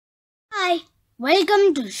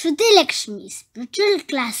Welcome to Sruthi Lakshmi's Spiritual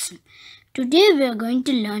Classroom. Today we are going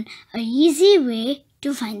to learn a easy way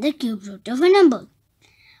to find the cube root of a number.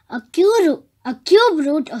 A cube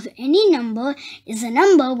root of any number is a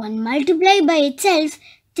number one multiplied by itself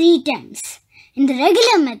 3 times. In the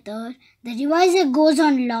regular method, the divisor goes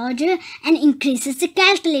on larger and increases the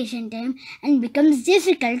calculation time and becomes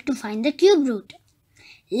difficult to find the cube root.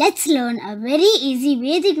 Let's learn a very easy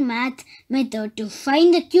Vedic math method to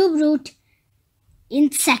find the cube root in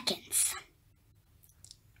seconds.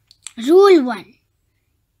 Rule 1.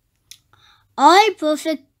 All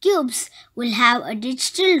perfect cubes will have a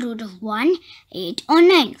digital root of 1, 8 or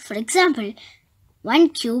 9. For example, 1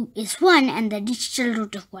 cube is 1 and the digital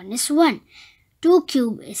root of 1 is 1. 2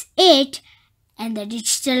 cube is 8 and the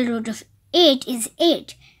digital root of 8 is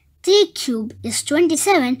 8. 3 cube is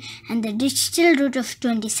 27 and the digital root of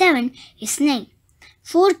 27 is 9.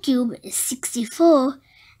 4 cube is 64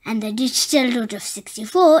 and the digital root of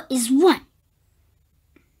 64 is 1.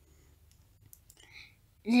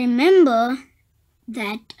 Remember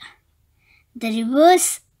that the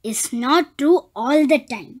reverse is not true all the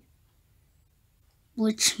time,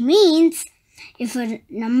 which means if a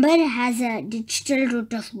number has a digital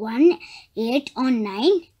root of 1, 8 or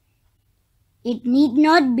 9, it need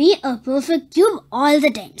not be a perfect cube all the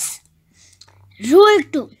times. Rule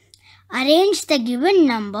 2. Arrange the given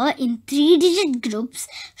number in 3-digit groups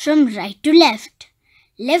from right to left.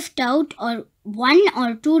 Left out or 1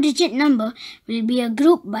 or 2-digit number will be a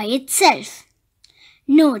group by itself.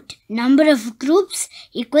 Note, number of groups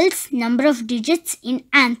equals number of digits in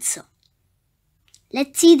answer.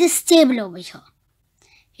 Let's see this table over here.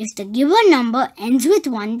 If the given number ends with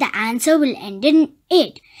 1, the answer will end in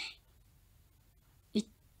 8.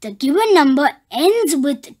 The given number ends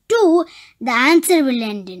with 2, the answer will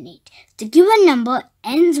end in 8. If the given number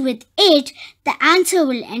ends with 8, the answer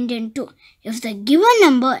will end in 2. If the given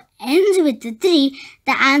number ends with 3,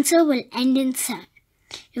 the answer will end in 7.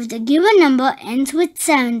 If the given number ends with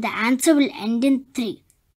 7, the answer will end in 3.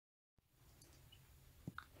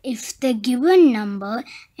 If the given number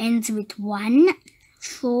ends with 1,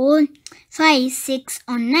 4, 5, 6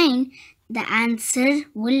 or 9, the answer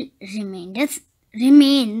will remain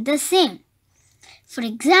the same. For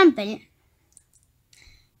example,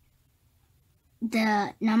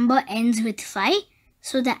 the number ends with 5,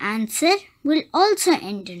 so the answer will also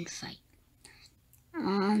end in 5.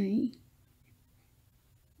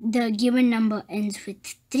 The given number ends with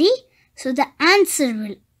 3, so the answer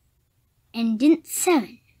will end in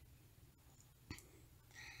 7.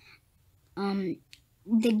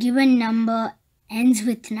 The given number ends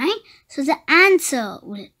with 9, so the answer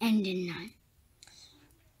will end in 9.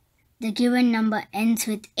 The given number ends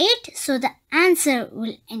with 8, so the answer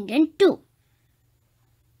will end in 2.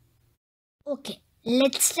 Okay,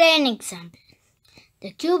 let's try an example.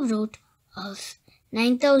 The cube root of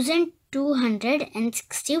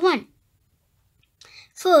 9261.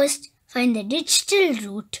 First, find the digital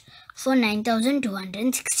root for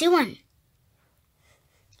 9261.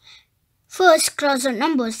 First, cross out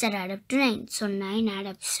numbers that add up to 9. So 9 adds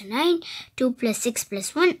up to 9, 2 plus 6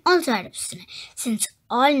 plus 1 also adds up to 9. Since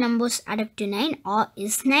all numbers add up to 9 or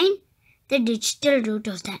is 9, the digital root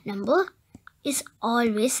of that number is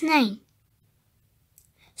always 9.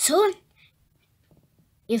 So,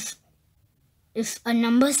 if a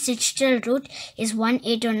number's digital root is 1,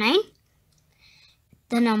 8 or 9,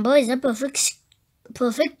 the number is a perfect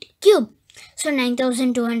cube. So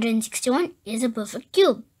 9261 is a perfect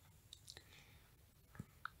cube.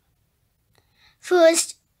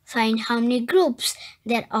 First, find how many groups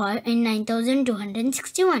there are in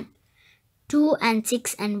 9261. 2 and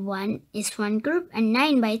 6 and 1 is one group and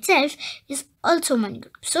 9 by itself is also one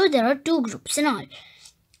group. So there are 2 groups in all.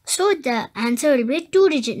 So the answer will be a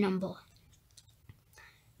 2-digit number.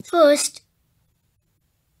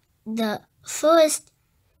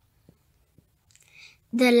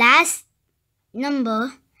 The last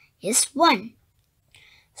number is 1.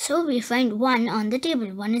 So we find 1 on the table.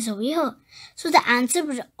 1 is over here. So the answer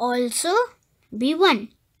will also be 1.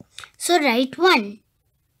 So write 1.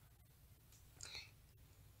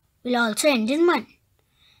 Will also end in 1.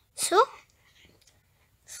 So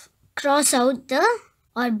cross out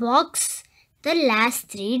or box the last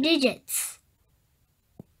 3 digits.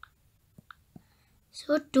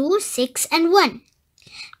 So 2, 6 and 1.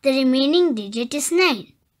 The remaining digit is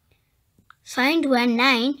 9. Find where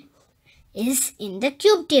 9 is in the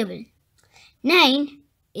cube table. 9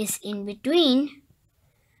 is in between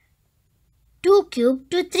 2 cube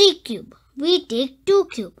to 3 cube. We take 2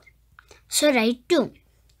 cube. So write 2.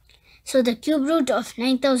 So the cube root of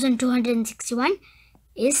 9261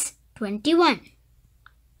 is 21.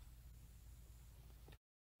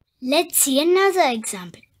 Let's see another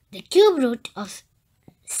example. The cube root of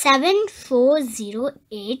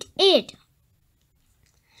 74088.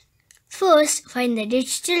 First, find the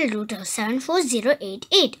digital root of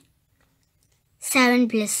 74088. 7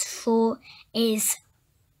 plus 4 is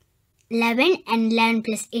 11, and 11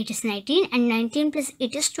 plus 8 is 19, and 19 plus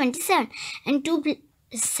 8 is 27, and 2 plus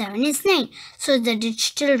 7 is 9. So the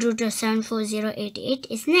digital root of 74088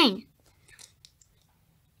 is 9.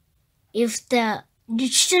 If the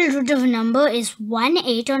digital root of a number is 1,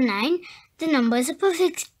 8 or 9, the number is a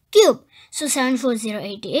perfect cube. So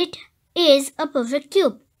 74088 is a perfect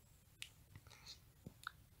cube.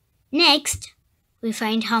 Next, we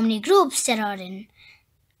find how many groups there are in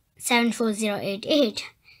 74088.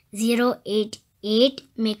 0, 8, 8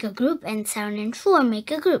 make a group, and 7 and 4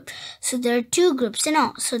 make a group. So there are 2 groups in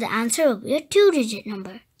all. So the answer will be a 2-digit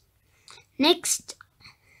number. Next,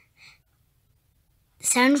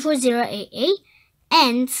 74088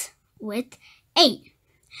 ends with 8.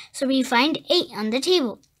 So we find 8 on the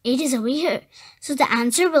table. 8 is over here. So the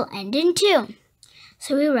answer will end in 2.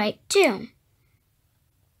 So we write 2.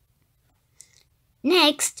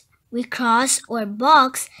 Next, we cross or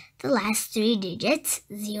box the last 3 digits,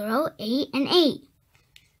 0, 8, and 8.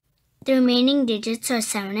 The remaining digits are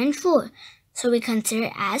 7 and 4, so we consider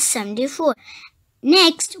it as 74.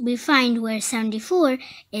 Next, we find where 74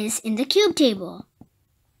 is in the cube table.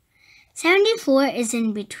 74 is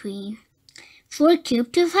in between 4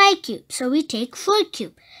 cube to 5 cube, so we take 4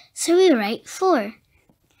 cube. So we write 4.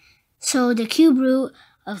 So the cube root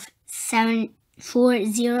of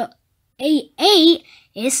 74088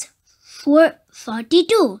 is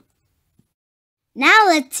 442. Now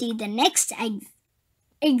let's see the next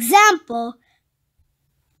example.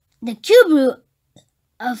 The cube root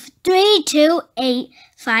of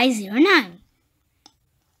 328509.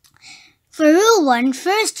 For rule 1,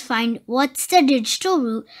 first find what's the digital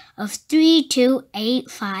root of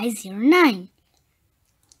 328509.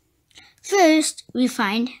 First, we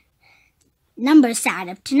find numbers that add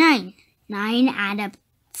up to 9. 9 add up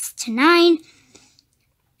to 9,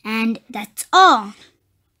 and that's all.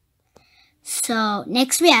 So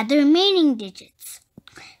next we add the remaining digits.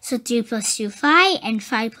 So 3 plus 2, 5, and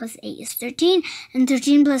 5 plus 8 is 13, and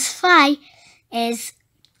 13 plus 5 is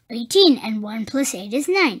 18, and 1 plus 8 is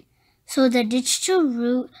 9. So the digital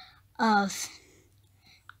root of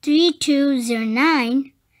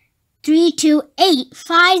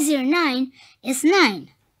 328,509 is 9.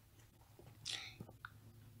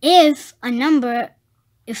 If a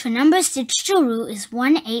number's digital root is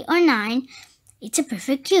 1, 8, or 9, it's a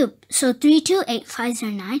perfect cube. So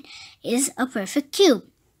 328,509 is a perfect cube.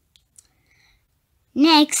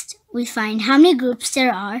 Next, we find how many groups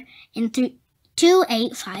there are in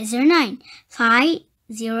 328,509. 5,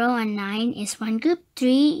 0, and 9 is one group.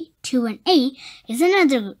 3, 2, and 8 is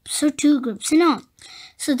another group. So 2 groups in all.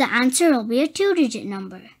 So the answer will be a 2-digit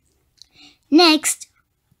number. Next,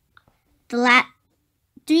 the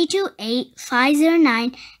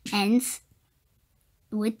 328,509 ends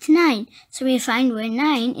with 9. So we find where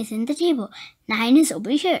 9 is in the table. 9 is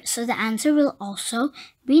over here. So the answer will also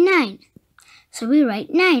be 9. So we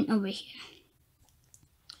write 9 over here.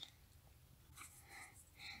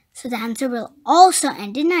 So the answer will also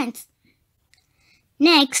end in 9.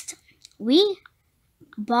 Next, we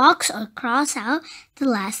box or cross out the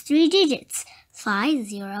last 3 digits, 5,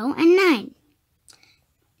 0, and 9.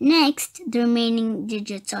 Next, the remaining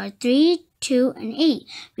digits are 3, 2, and 8.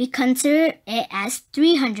 We consider it as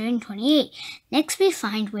 328. Next, we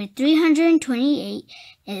find where 328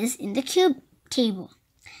 is in the cube table.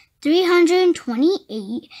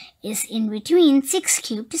 328 is in between 6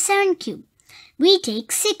 cube to 7 cube. We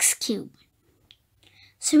take 6 cube.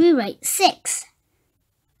 So we write 6.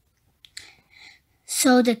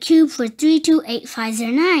 So the cube for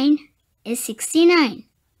 328,509 is 69.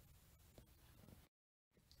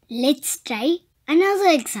 Let's try another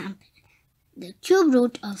example. The cube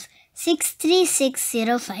root of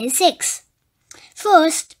 636056.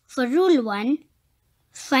 First, for rule 1,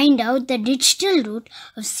 find out the digital root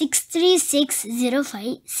of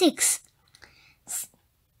 636056.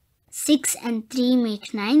 6 and 3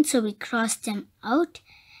 make 9, so we cross them out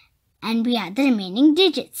and we add the remaining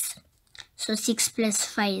digits. So 6 plus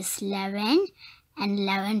 5 is 11, and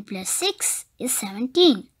 11 plus 6 is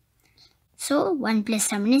 17. So 1 plus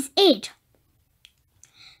 7 is 8.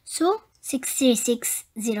 So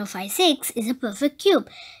 636056 is a perfect cube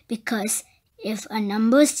because if a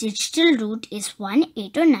number's digital root is 1,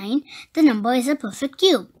 8, or 9, the number is a perfect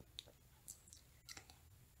cube.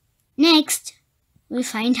 Next, we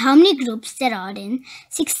find how many groups there are in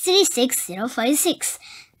 636056.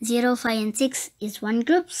 0, 5 and 6 is one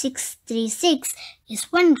group. 6, 3, 6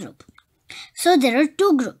 is one group. So there are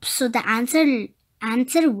two groups. So the answer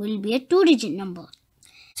will be a two-digit number.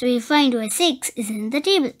 So we find where 6 is in the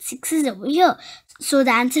table. 6 is over here. So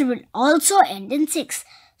the answer will also end in 6.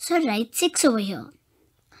 So write 6 over here.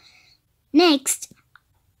 Next,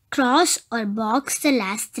 cross or box the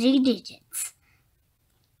last three digits.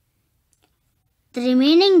 The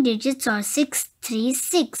remaining digits are 6, 3,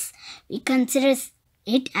 6. We consider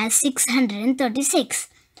it as 636.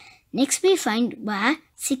 Next we find where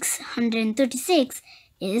 636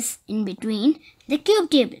 is in between the cube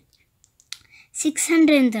table.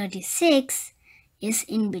 636 is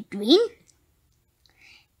in between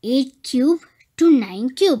 8 cube to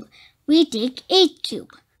 9 cube. We take 8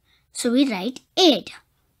 cube. So we write 8.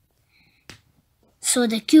 So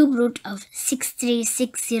the cube root of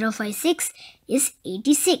 636056 is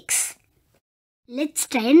 86. Let's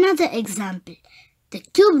try another example. The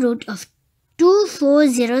cube root of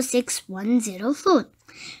 2406104.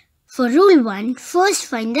 For rule 1, first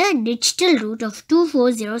find the digital root of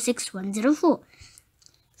 2406104.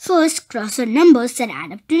 First, cross out numbers that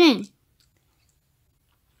add up to 9.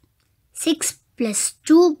 6 plus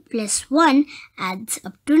 2 plus 1 adds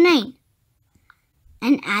up to 9.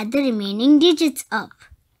 And add the remaining digits up.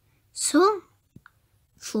 So,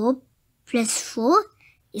 4 plus 4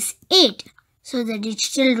 is 8. So, the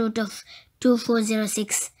digital root of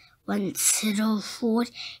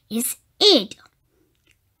 2406104 is 8.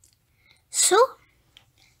 So,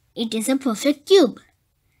 it is a perfect cube.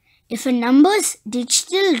 If a number's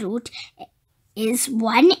digital root is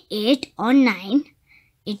 1, 8 or 9,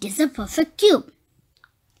 it is a perfect cube.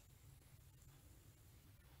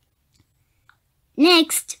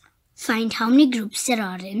 Next, find how many groups there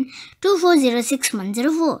are in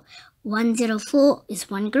 2406104. 104 is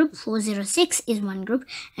one group, 406 is one group,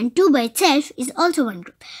 and 2 by itself is also one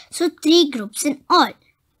group. So, 3 groups in all.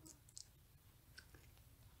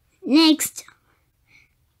 Next,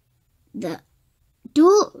 the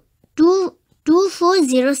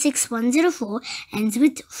 2406104 ends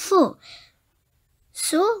with 4.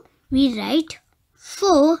 So, we write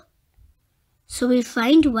 4. So, we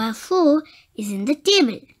find where 4 is in the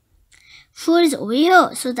table. 4 is over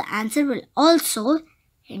here. So, the answer will also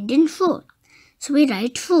end in 4. So, we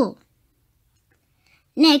write 4.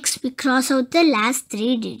 Next, we cross out the last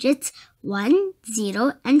 3 digits 1,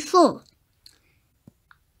 0 and 4.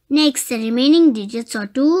 Next, the remaining digits are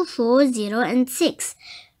 2, 4, 0 and 6.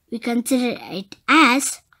 We consider it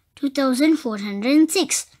as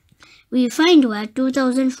 2406. We find where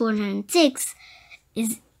 2406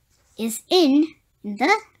 is in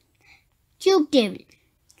the cube table.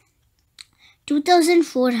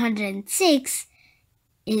 2406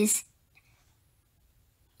 is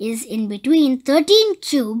in between 13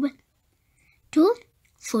 cube to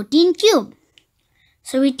 14 cube.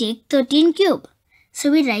 So we take 13 cube. So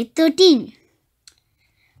we write 13.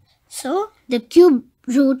 So the cube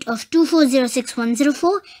root of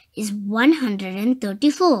 2406104 is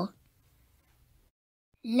 134.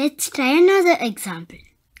 Let's try another example.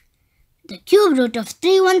 The cube root of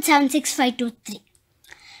 3176523.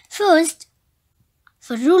 First,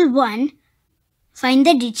 for rule 1, find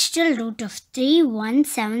the digital root of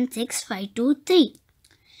 3176523.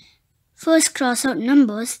 First, cross out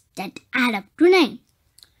numbers that add up to 9.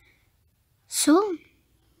 So,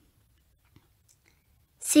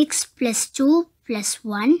 6 plus 2 plus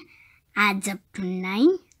 1 adds up to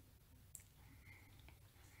 9.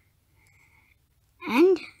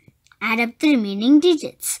 And add up the remaining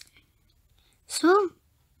digits. So,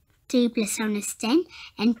 3 plus 7 is 10,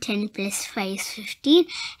 and 10 plus 5 is 15,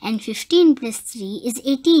 and 15 plus 3 is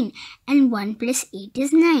 18, and 1 plus 8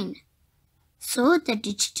 is 9. So, the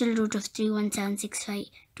digital root of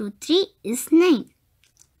 3176523 is 9.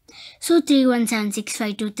 So,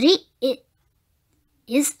 3176523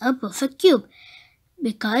 is a perfect cube,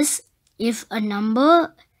 because if a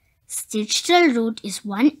number's digital root is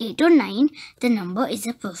 1, 8 or 9, the number is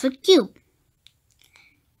a perfect cube.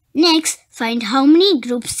 Next, find how many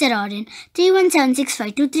groups there are in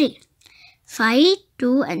 3176523. 5,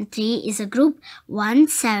 2 and 3 is a group, 1,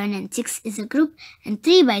 7 and 6 is a group, and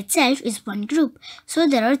 3 by itself is one group. So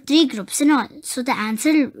there are 3 groups in all. So the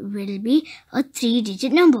answer will be a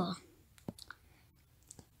 3-digit number.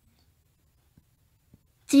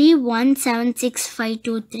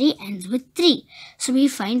 3176523 ends with 3. So we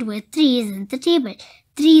find where 3 is in the table.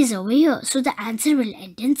 3 is over here. So the answer will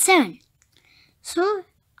end in 7. So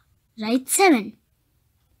write 7.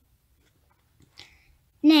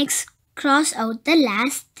 Next, cross out the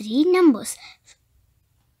last 3 numbers.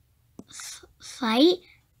 5,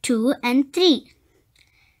 2 and 3.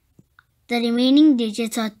 The remaining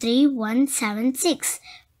digits are 3, 1, 7, 6.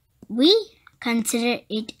 We consider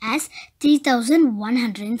it as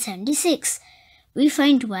 3176. We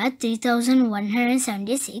find where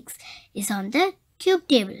 3176 is on the cube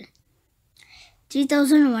table.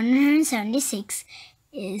 3176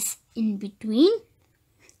 is in between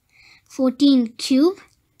 14 cube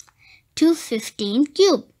to 15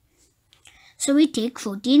 cube. So we take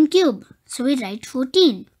 14 cube. So we write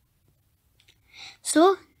 14.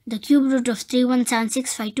 So the cube root of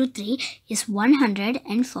 3176,523 is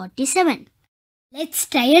 147. Let's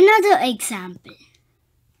try another example.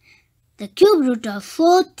 The cube root of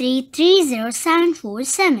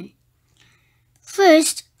 4330747.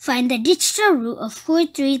 First, find the digital root of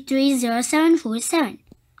 4330747.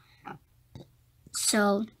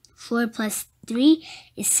 So 4 plus 3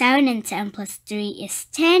 is 7 and 7 plus 3 is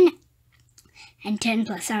 10. And 10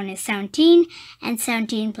 plus 7 is 17, and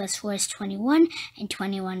 17 plus 4 is 21, and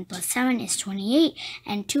 21 plus 7 is 28,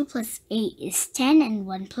 and 2 plus 8 is 10, and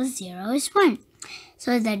 1 plus 0 is 1.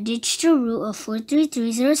 So the digital root of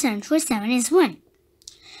 4330747 is 1.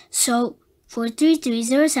 So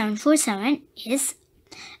 4330747 is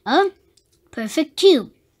a perfect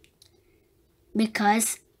cube,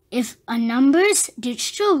 because if a number's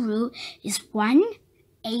digital root is 1,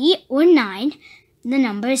 8, or 9, the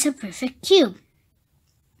number is a perfect cube.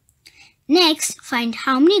 Next, find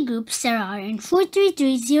how many groups there are in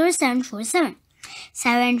 4330747.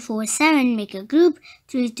 7, 4, 7 make a group,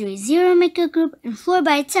 330 make a group, and 4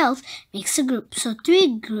 by itself makes a group. So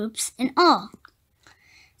 3 groups in all.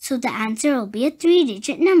 So the answer will be a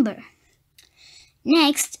 3-digit number.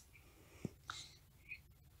 Next,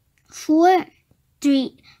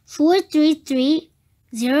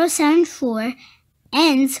 433074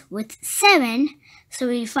 ends with 7. So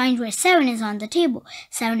we find where 7 is on the table.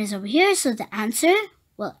 7 is over here, so the answer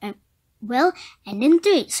will end in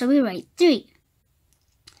 3. So we write 3.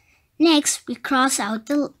 Next, we cross out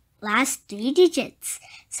the last 3 digits,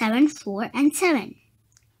 7, 4, and 7.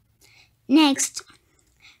 Next,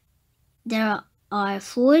 there are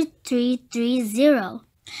 4330.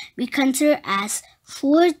 We consider as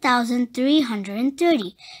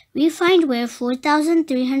 4,330. We find where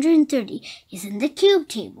 4,330 is in the cube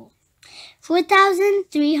table.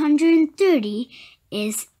 4,330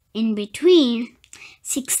 is in between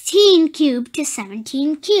 16 cube to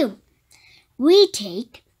 17 cube. We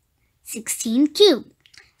take 16 cube.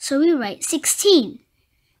 So we write 16.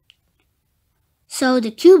 So the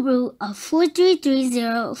cube root of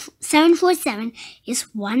 4330747 is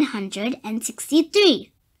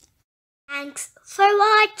 163. Thanks for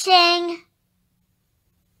watching.